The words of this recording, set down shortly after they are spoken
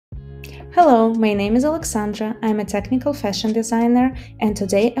Hello, my name is Oleksandra. I'm a technical fashion designer, and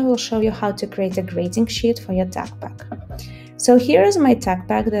today I will show you how to create a grading sheet for your Techpack. So here is my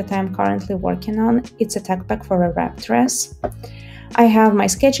Techpack that I'm currently working on. It's a Techpack for a wrap dress. I have my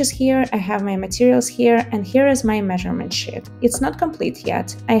sketches here, I have my materials here, and here is my measurement sheet. It's not complete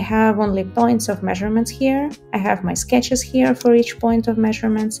yet. I have only points of measurements here. I have my sketches here for each point of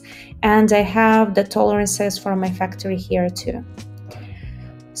measurements, and I have the tolerances for my factory here too.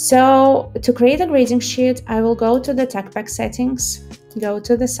 So to create a grading sheet, I will go to the Techpack settings, go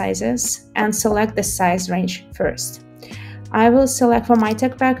to the sizes, and select the size range first. I will select, for my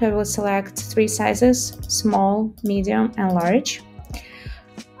Techpack, I will select 3 sizes: small, medium, and large.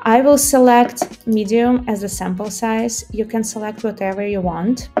 I will select medium as the sample size. You can select whatever you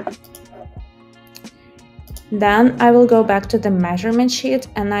want. Then I will go back to the measurement sheet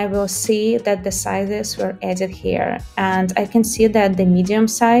and I will see that the sizes were added here, and I can see that the medium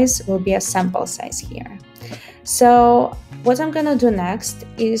size will be a sample size here. So what I'm gonna do next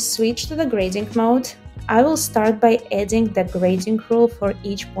is switch to the grading mode. I will start by adding the grading rule for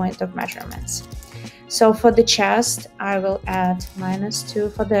each point of measurements. So for the chest, I will add -2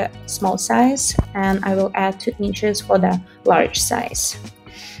 for the small size, and I will add 2 inches for the large size.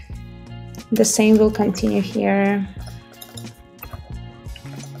 The same will continue here.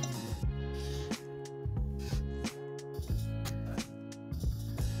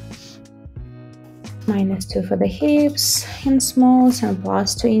 -2 for the hips in smalls and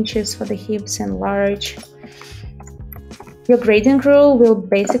 +2 inches for the hips in large. Your grading rule will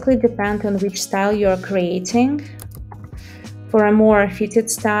basically depend on which style you're creating. For a more fitted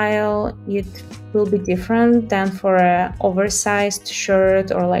style, it will be different than for an oversized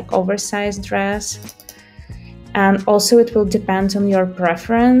shirt or like oversized dress. And also it will depend on your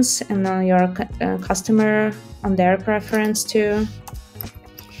preference and on your customer, on their preference too.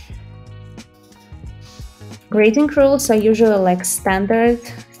 Grading rules are usually like standard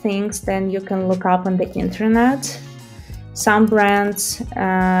things that you can look up on the internet. Some brands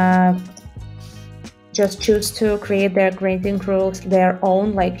just choose to create their grading rules, their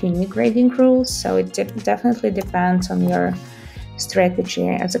own like unique grading rules. So it definitely depends on your strategy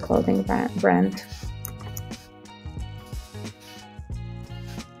as a clothing brand.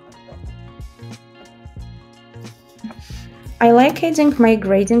 I like adding my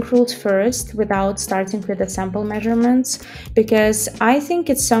grading rules first without starting with the sample measurements, because I think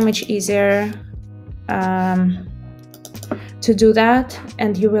it's so much easier to do that,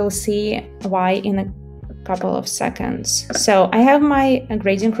 and you will see why in a couple of seconds. So I have my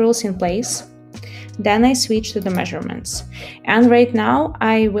grading rules in place, then I switch to the measurements, and right now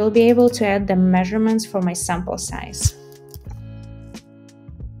I will be able to add the measurements for my sample size.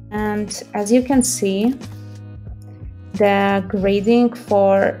 And as you can see, the grading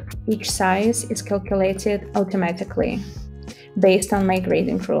for each size is calculated automatically based on my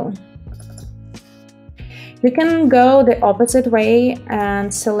grading rule. You can go the opposite way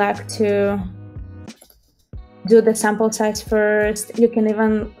and select to do the sample size first. You can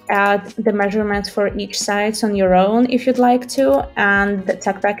even add the measurements for each size on your own if you'd like to, and the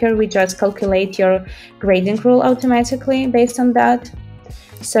Techpacker will just calculate your grading rule automatically based on that.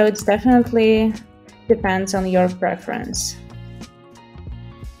 So it's definitely depends on your preference.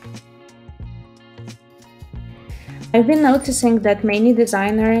 I've been noticing that many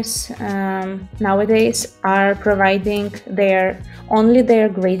designers nowadays are providing only their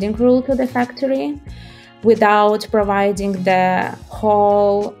grading rule to the factory without providing the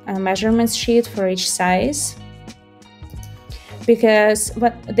whole measurement sheet for each size. Because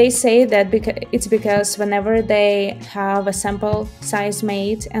they say that it's because whenever they have a sample size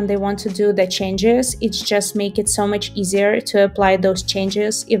made and they want to do the changes, it just makes it so much easier to apply those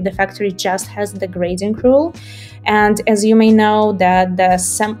changes if the factory just has the grading rule. And as you may know, that the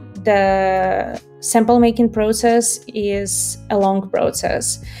sample making process is a long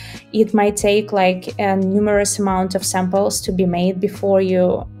process. It might take like a numerous amount of samples to be made before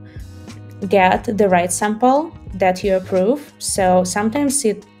you get the right sample that you approve. So sometimes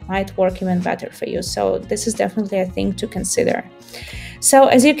it might work even better for you. So this is definitely a thing to consider. So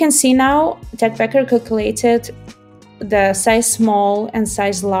as you can see now, Techpacker calculated the size small and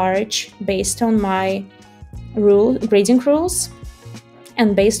size large based on my grading rules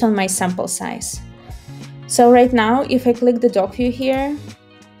and based on my sample size. So right now, if I click the doc view here,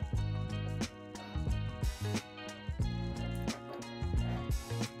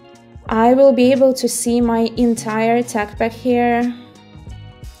 I will be able to see my entire Techpack here,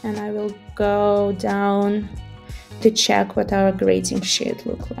 and I will go down to check what our grading sheet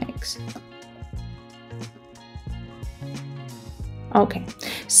looks like. Okay,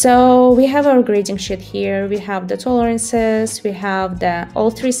 So we have our grading sheet here. We have the tolerances, we have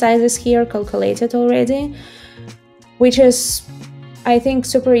all 3 sizes here calculated already, which is, I think,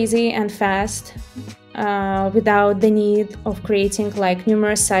 super easy and fast, without the need of creating like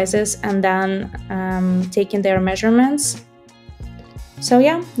numerous sizes and then taking their measurements. So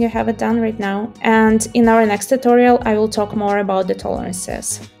yeah, you have it done right now. And in our next tutorial, I will talk more about the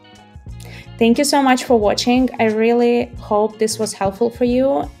tolerances. Thank you so much for watching. I really hope this was helpful for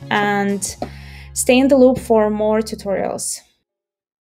you, and stay in the loop for more tutorials.